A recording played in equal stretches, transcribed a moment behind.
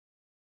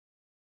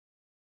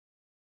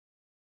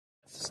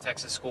is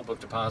Texas School Book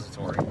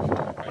Depository,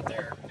 right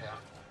there. Yeah.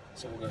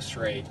 So we'll go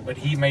straight. But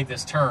he made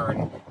this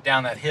turn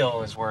down that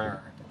hill is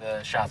where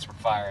the shots were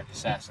fired, the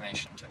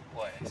assassination took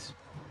place.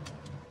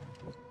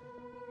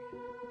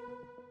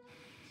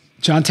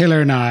 John Taylor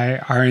and I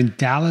are in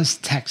Dallas,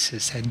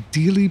 Texas at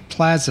Dealey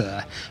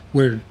Plaza,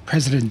 where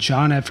President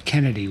John F.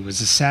 Kennedy was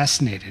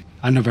assassinated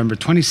on November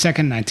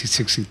 22nd,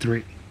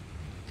 1963.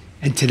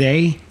 And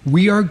today,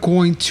 we are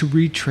going to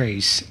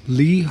retrace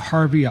Lee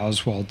Harvey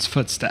Oswald's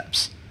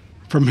footsteps,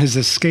 from his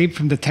escape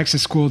from the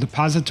Texas School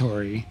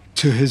Depository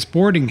to his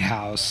boarding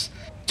house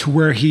to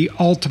where he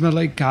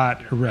ultimately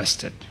got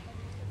arrested.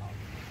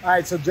 All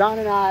right, so John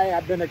and I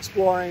have been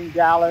exploring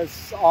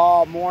Dallas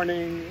all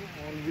morning,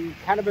 and we've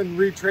kind of been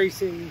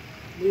retracing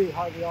Lee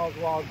Harvey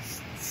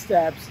Oswald's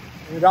steps.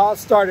 And it all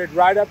started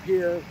right up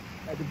here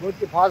at the book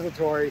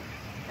depository.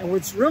 And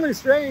what's really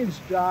strange,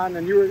 John,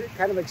 and you were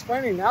kind of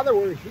explaining, now that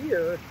we're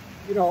here,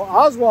 you know,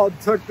 Oswald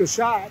took the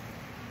shot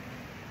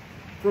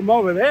from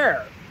over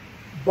there,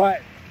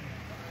 but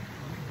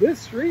this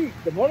street,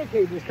 the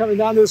motorcade was coming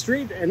down this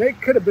street, and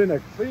it could have been a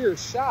clear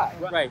shot.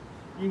 Right.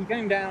 You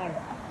came down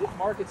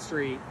Market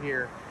Street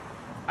here.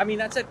 I mean,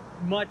 that's a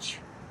much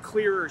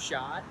clearer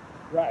shot.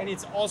 Right. And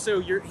it's also,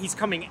 he's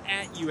coming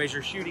at you as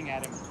you're shooting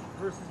at him,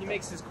 versus he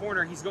makes his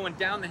corner, he's going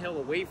down the hill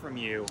away from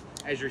you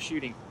as you're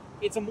shooting.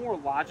 It's a more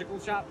logical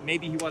shot.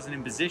 Maybe he wasn't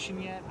in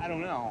position yet. I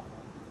don't know.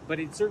 But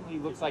it certainly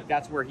looks like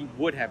that's where he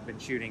would have been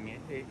shooting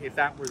if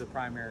that were the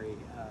primary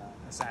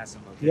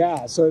assassin location.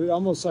 Yeah, so it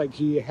almost like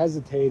he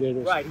hesitated.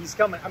 Or right, he's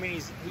coming. I mean,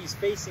 he's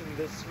facing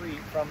this street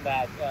from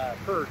that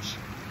perch.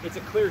 It's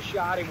a clear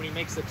shot, and when he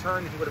makes the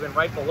turn, he would have been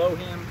right below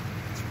him.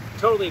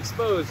 It's totally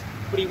exposed,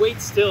 but he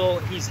waits till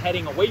he's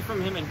heading away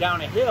from him and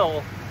down a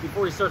hill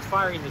before he starts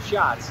firing the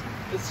shots.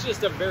 It's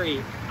just a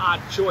very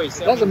odd choice.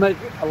 It doesn't make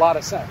a lot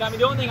of sense. I mean,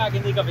 the only thing I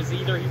can think of is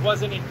either he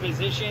wasn't in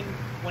position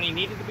when he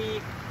needed to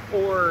be,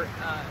 or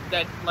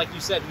that, like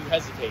you said, he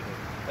hesitated.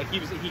 Like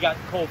he got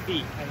cold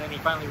feet, and then he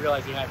finally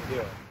realized he had to do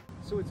it.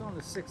 So it's on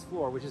the 6th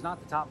floor, which is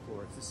not the top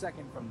floor. It's the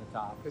second from the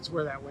top. It's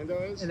where that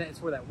window is? And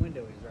that's where that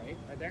window is, right?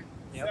 Right there?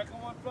 Yep.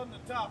 Second one from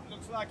the top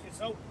looks like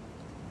it's open.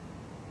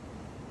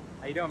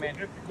 How you doing, man?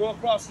 If you go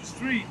across the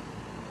street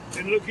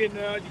and look in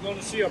there, you're going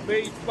to see a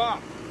beige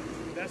box.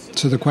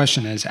 So the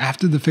question is,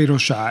 after the fatal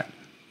shot,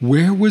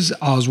 where was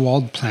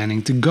Oswald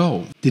planning to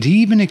go? Did he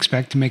even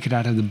expect to make it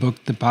out of the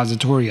book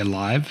depository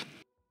alive?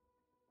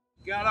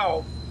 Got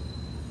off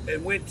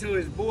and went to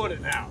his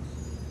boarding house.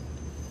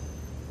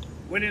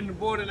 Went in the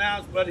boarding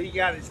house, but he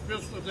got his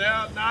pistols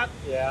out or not.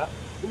 Yeah.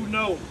 Who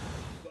knows?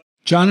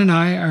 John and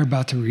I are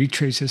about to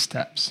retrace his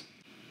steps.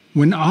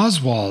 When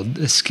Oswald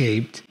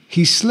escaped,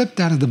 he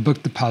slipped out of the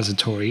book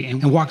depository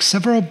and walked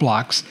several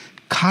blocks,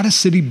 caught a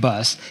city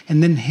bus,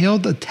 and then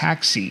hailed a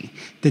taxi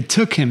that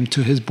took him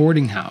to his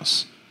boarding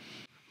house.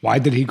 Why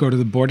did he go to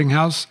the boarding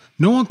house?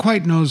 No one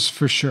quite knows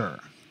for sure.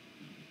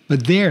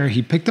 But there,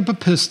 he picked up a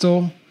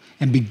pistol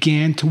and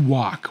began to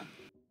walk.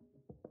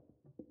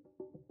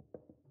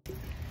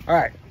 All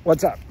right,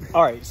 what's up?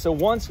 All right, so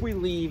once we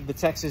leave the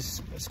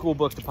Texas School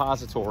Book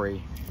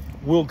Depository,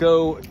 we'll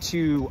go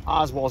to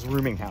Oswald's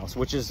rooming house,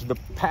 which is the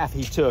path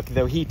he took,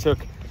 though he took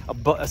a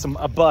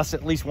bus,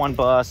 at least one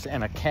bus,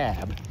 and a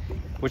cab,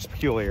 which is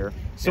peculiar.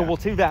 So we'll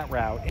do that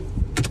route.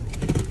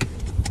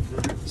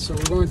 So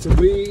we're going to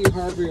Lee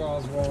Harvey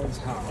Oswald's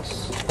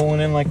house.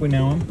 Pulling in like we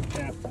know him.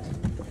 Yeah.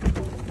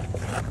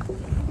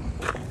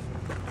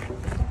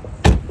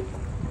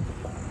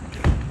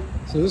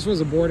 So this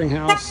was a boarding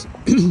house.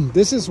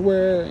 This is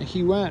where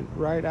he went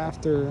right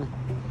after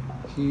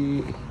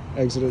he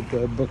exited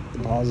the book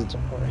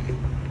depository.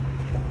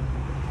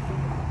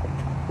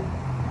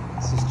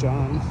 This is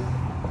John.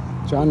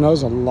 John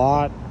knows a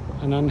lot,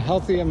 an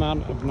unhealthy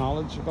amount of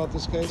knowledge about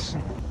this case.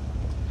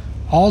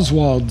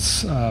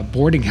 Oswald's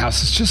boarding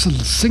house is just a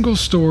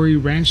single-story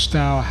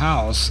ranch-style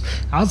house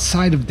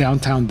outside of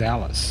downtown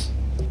Dallas.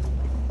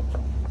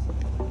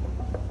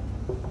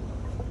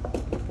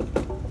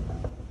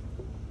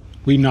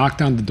 We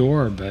knocked on the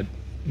door, but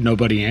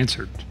nobody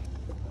answered.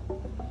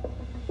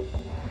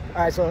 All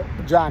right, so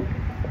John,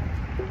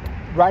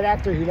 right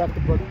after he left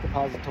the book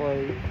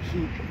depository,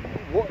 he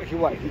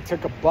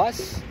took a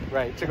bus?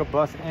 Right, took a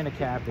bus and a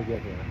cab to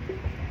get here,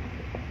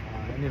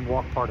 and then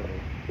walked part of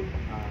it.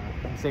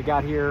 Once they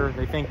got here,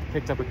 they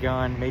picked up a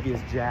gun, maybe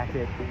his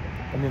jacket,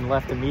 and then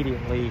left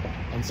immediately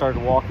and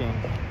started walking.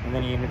 And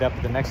then he ended up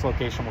at the next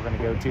location we're going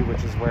to go to,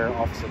 which is where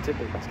Officer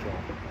Tippett was killed.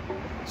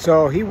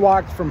 So he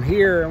walked from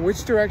here, and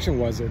which direction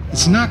was it?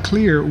 It's not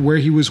clear where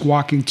he was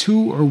walking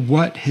to or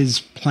what his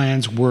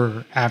plans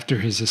were after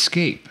his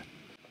escape.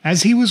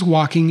 As he was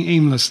walking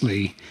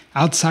aimlessly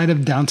outside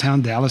of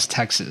downtown Dallas,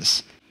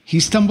 Texas, he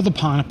stumbled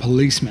upon a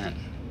policeman,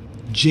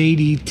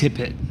 J.D.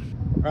 Tippett.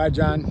 All right,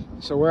 John,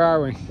 so where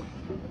are we?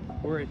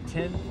 We're at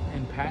 10th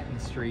and Patton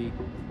Street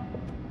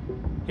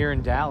here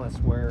in Dallas,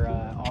 where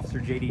Officer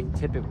J.D.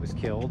 Tippett was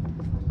killed,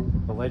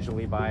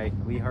 allegedly by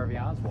Lee Harvey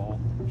Oswald,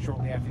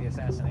 shortly after the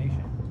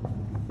assassination.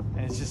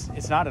 And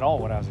it's not at all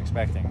what I was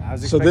expecting.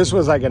 So this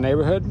was like a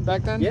neighborhood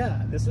back then?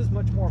 Yeah, this is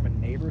much more of a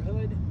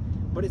neighborhood.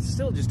 but it's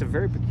still just a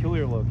very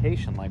peculiar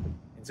location. Like,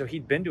 and so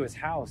he'd been to his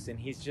house, and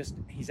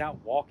he's out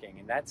walking,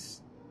 and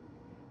that's,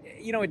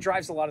 you know, it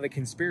drives a lot of the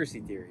conspiracy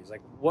theories.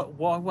 Like,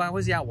 why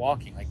was he out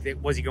walking? Like,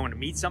 was he going to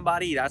meet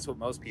somebody? That's what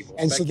most people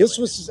And speculate. so this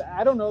was,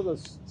 I don't know the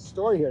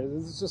story here.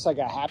 This is just like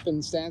a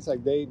happenstance,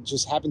 like they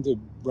just happened to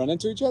run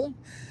into each other?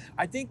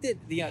 I think that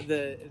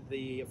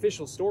the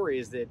official story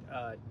is that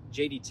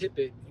J.D.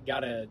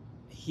 Tippett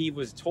he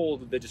was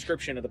told the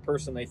description of the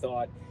person they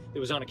thought that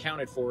was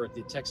unaccounted for at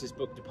the Texas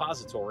Book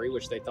Depository,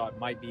 which they thought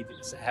might be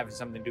having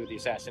something to do with the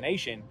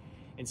assassination.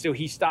 And so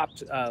he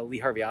stopped Lee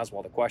Harvey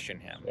Oswald to question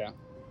him. Yeah.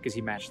 Because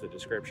he matched the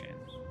description.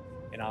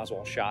 And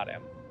Oswald shot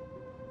him.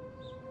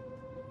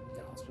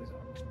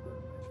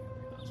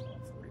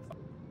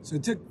 So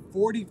it took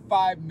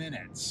 45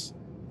 minutes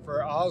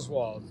for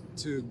Oswald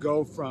to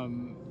go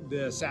from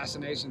the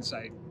assassination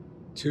site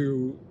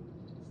to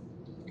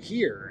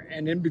here.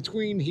 And in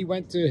between, he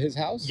went to his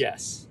house?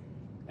 Yes.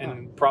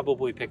 And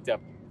probably picked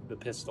up the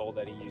pistol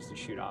that he used to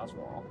shoot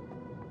Oswald.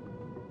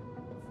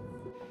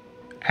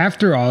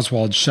 After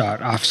Oswald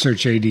shot Officer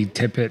J.D.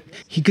 Tippett,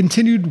 he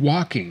continued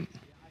walking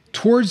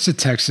towards the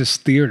Texas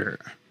Theater,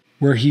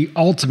 where he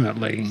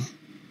ultimately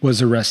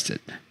was arrested.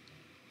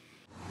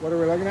 What are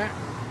we looking at?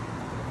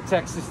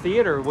 Texas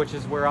Theater, which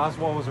is where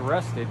Oswald was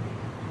arrested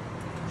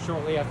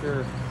shortly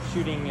after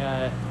shooting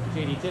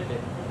J.D.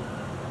 Tippett.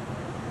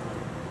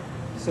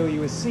 So he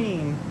was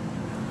seen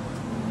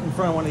in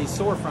front of one of these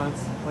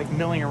storefronts, like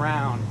milling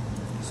around.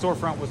 The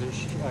storefront was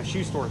a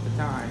shoe store at the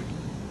time.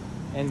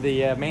 And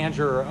the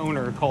manager or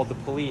owner called the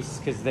police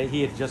because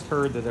he had just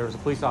heard that there was a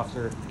police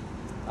officer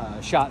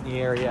shot in the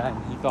area,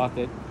 and he thought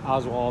that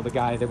Oswald, the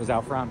guy that was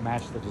out front,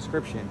 matched the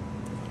description.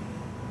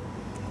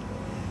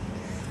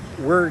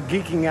 We're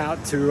geeking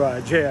out to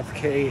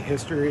JFK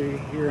history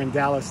here in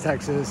Dallas,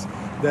 Texas.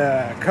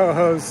 The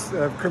co-host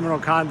of Criminal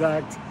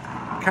Conduct,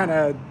 kind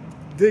of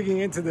digging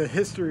into the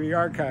history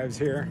archives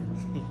here.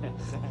 Yeah,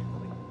 exactly.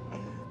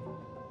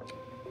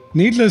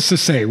 Needless to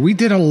say, we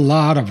did a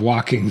lot of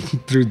walking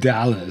through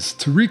Dallas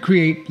to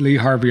recreate Lee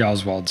Harvey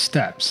Oswald's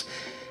steps,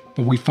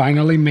 but we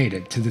finally made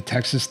it to the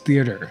Texas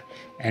Theater.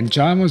 And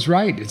John was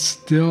right, it's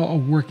still a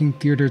working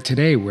theater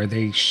today where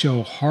they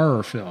show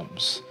horror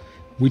films.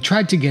 We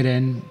tried to get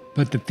in,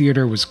 but the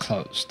theater was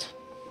closed.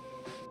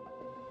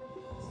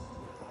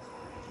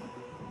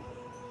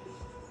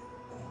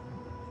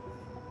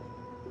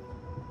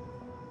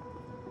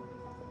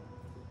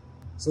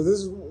 So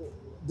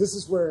this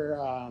is where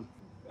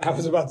I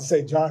was about to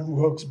say John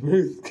Wilkes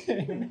Booth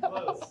came.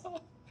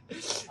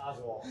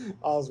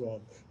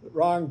 Oswald,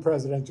 wrong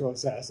presidential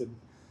assassin.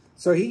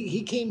 So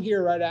he came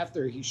here right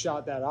after he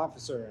shot that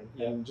officer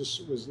and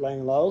just was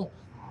laying low.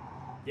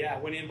 Yeah, I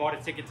went in, bought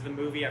a ticket to the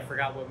movie. I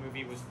forgot what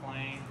movie was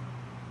playing.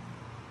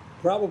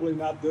 Probably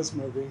not this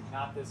movie.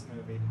 Not this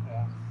movie.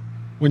 Yeah.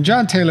 When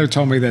John Taylor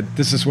told me that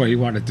this is what he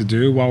wanted to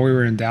do while we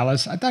were in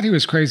Dallas, I thought he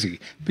was crazy.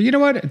 But you know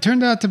what? It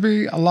turned out to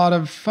be a lot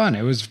of fun.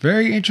 It was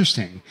very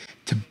interesting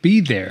to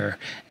be there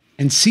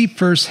and see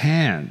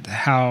firsthand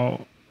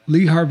how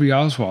Lee Harvey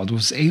Oswald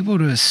was able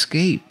to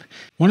escape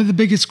one of the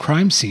biggest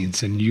crime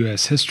scenes in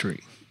U.S. history.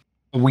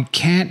 We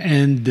can't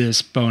end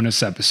this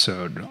bonus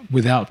episode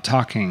without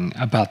talking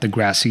about the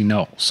grassy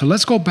knoll. So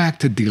let's go back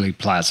to Dealey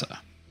Plaza.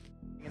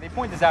 They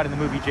point this out in the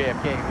movie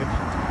JFK, which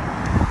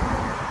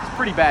is a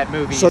pretty bad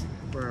movie. So,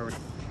 where are we?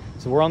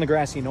 So we're on the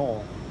grassy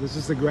knoll. This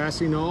is the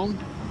grassy knoll.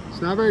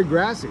 It's not very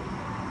grassy.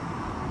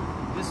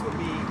 This would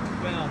be,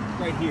 well,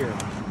 right here.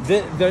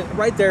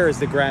 Right there is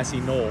the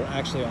grassy knoll,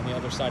 actually on the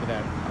other side of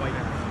that white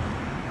area.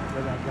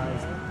 Where that guy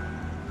is.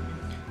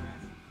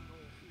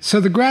 So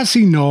the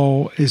grassy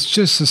knoll is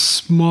just a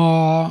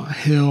small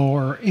hill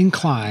or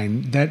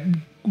incline that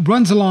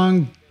runs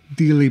along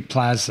Dealey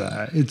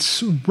Plaza.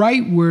 It's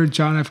right where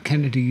John F.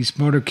 Kennedy's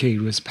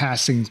motorcade was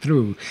passing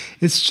through.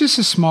 It's just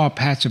a small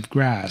patch of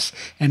grass.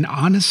 And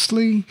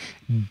honestly,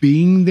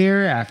 being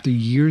there after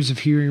years of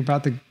hearing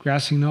about the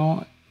grassy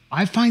knoll,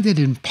 I find it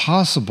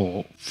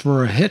impossible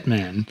for a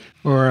hitman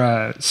or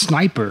a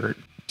sniper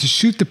to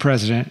shoot the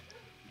president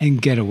and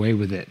get away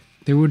with it.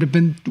 There would have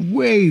been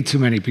way too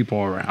many people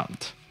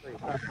around.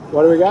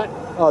 What do we got?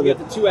 Oh, We got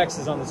the two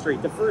X's on the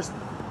street. The first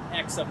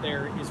X up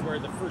there is where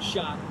the first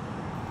shot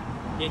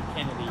hit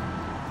Kennedy.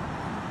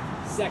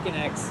 Second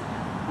X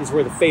is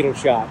where the fatal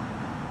shot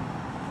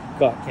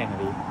got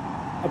Kennedy.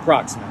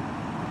 Approximately.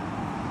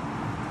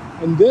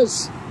 And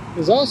this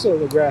is also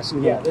the grassy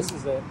knoll. Yeah, this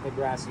is the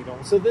grassy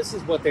knoll. So this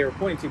is what they were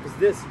pointing to, because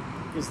this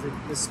is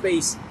the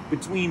space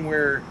between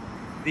where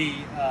the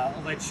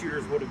alleged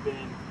shooters would have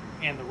been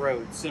and the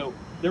road. So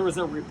there was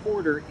a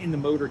reporter in the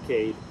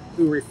motorcade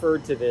who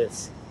referred to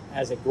this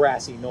as a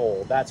grassy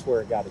knoll. That's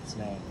where it got its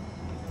name.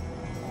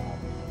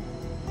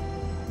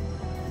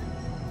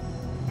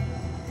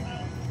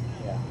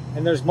 Yeah,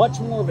 and there's much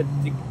more of a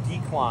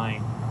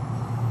decline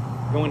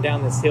going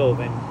down this hill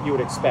than you would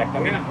expect. I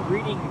mean,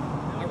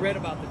 I read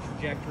about the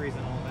trajectories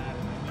and all that,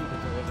 and I knew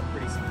that there was a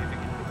pretty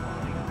significant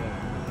decline,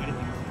 but I didn't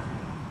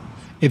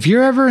think If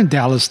you're ever in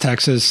Dallas,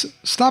 Texas,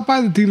 stop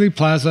by the Dealey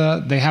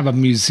Plaza. They have a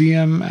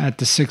museum at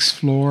the 6th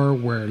floor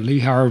where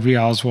Lee Harvey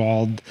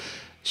Oswald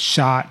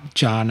shot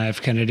John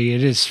F. Kennedy.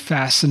 It is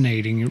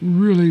fascinating,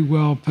 really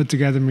well put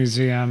together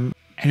museum,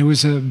 and it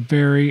was a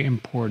very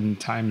important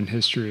time in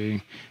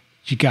history.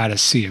 You got to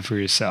see it for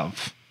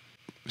yourself.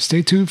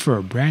 Stay tuned for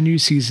a brand new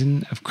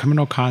season of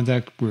Criminal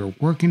Conduct. We're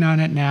working on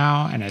it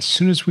now, and as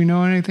soon as we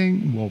know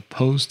anything, we'll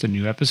post a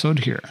new episode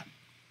here.